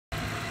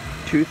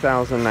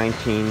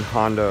2019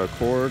 Honda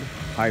Accord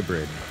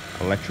Hybrid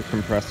electric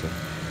compressor.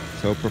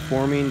 So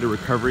performing the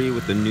recovery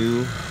with the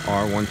new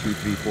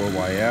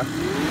R1234YF.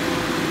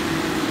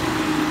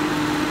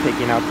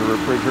 Taking out the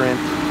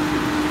refrigerant.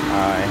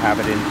 I have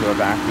it into a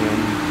vacuum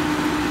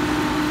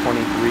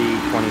 23,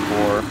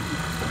 24.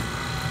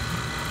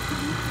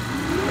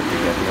 I can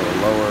get a little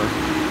lower.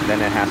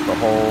 Then it has to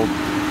hold.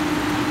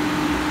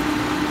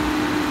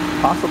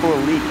 Possible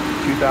leak,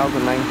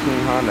 2019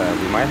 Honda.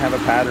 We might have a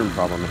pattern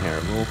problem here.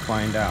 We'll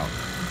find out.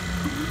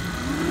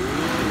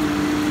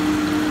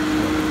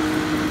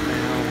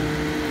 Now,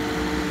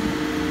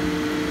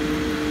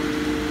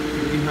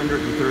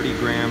 330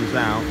 grams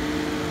out.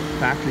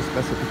 Factory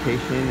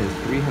specification is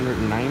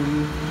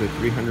 390 to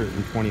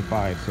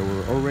 325. So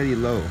we're already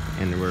low,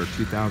 and we're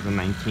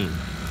 2019.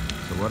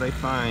 So what I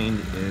find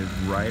is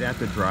right at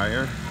the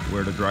dryer,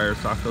 where the dryer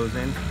sock goes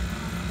in,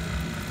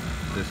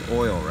 this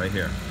oil right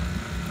here.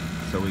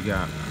 So we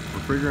got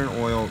refrigerant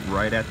oil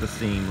right at the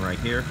seam right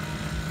here.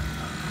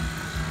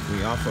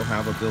 We also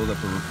have a buildup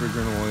of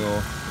refrigerant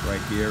oil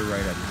right here,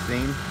 right at the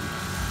seam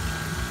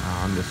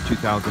on this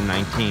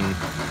 2019.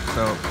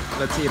 So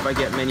let's see if I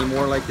get many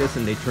more like this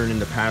and they turn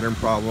into pattern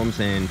problems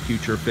and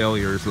future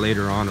failures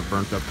later on of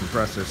burnt up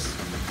compressors.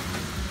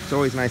 It's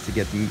always nice to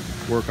get to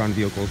work on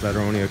vehicles that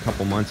are only a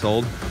couple months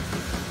old.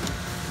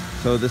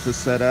 So this is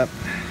set up.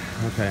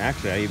 Okay,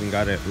 actually I even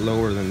got it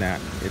lower than that.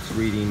 It's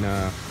reading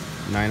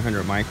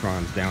 900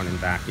 microns down in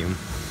vacuum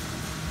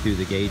to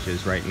the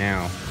gauges right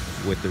now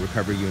with the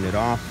recovery unit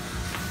off.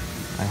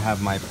 I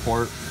have my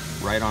port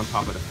right on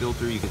top of the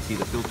filter. You can see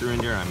the filter in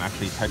there. I'm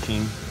actually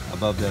touching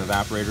above the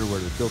evaporator where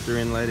the filter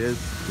inlet is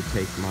to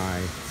take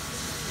my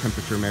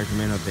temperature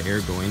measurement of the air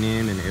going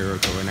in and air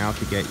going out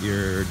to get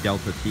your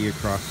delta T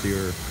across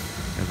your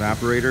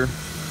evaporator.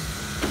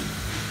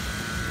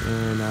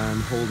 And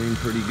I'm holding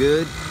pretty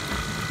good.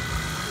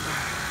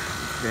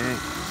 Okay,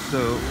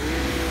 so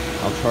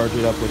I'll charge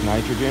it up with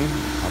nitrogen.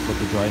 I'll put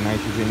the dry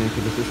nitrogen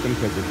into the system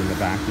because it's in the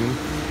vacuum.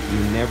 You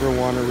never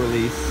want to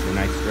release, and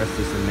I stress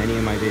this in many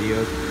of my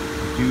videos,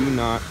 do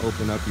not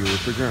open up your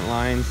refrigerant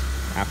lines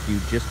after you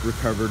just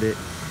recovered it.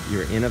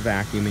 You're in a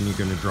vacuum and you're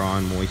going to draw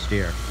in moist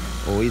air.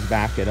 Always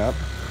back it up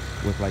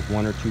with like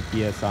 1 or 2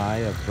 psi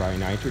of dry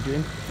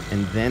nitrogen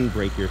and then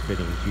break your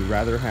fittings. You'd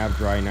rather have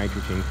dry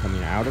nitrogen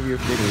coming out of your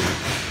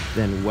fittings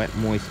than wet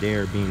moist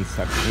air being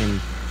sucked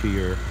into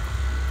your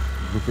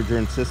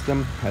refrigerant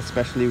system,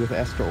 especially with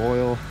ester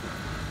oil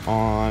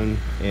on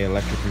an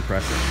electric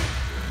compressor.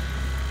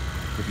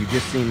 If you've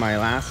just seen my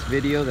last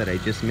video that I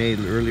just made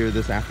earlier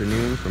this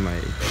afternoon from my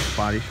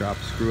body shop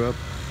screw up,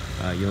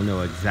 you'll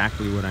know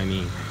exactly what I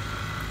mean.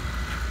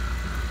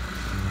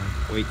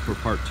 Wait for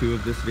part 2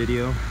 of this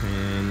video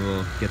and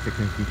we'll get to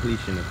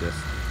completion of this.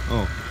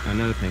 Oh,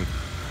 another thing.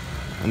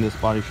 On this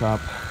body shop,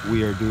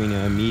 we are doing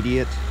an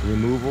immediate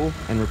removal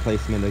and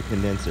replacement of the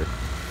condenser.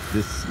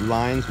 These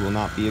lines will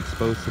not be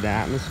exposed to the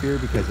atmosphere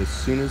because as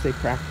soon as they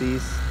crack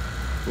these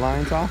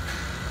lines off,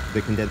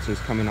 the condenser is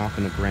coming off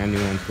and a brand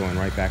new one's going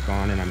right back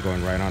on, and I'm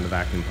going right on the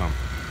vacuum pump.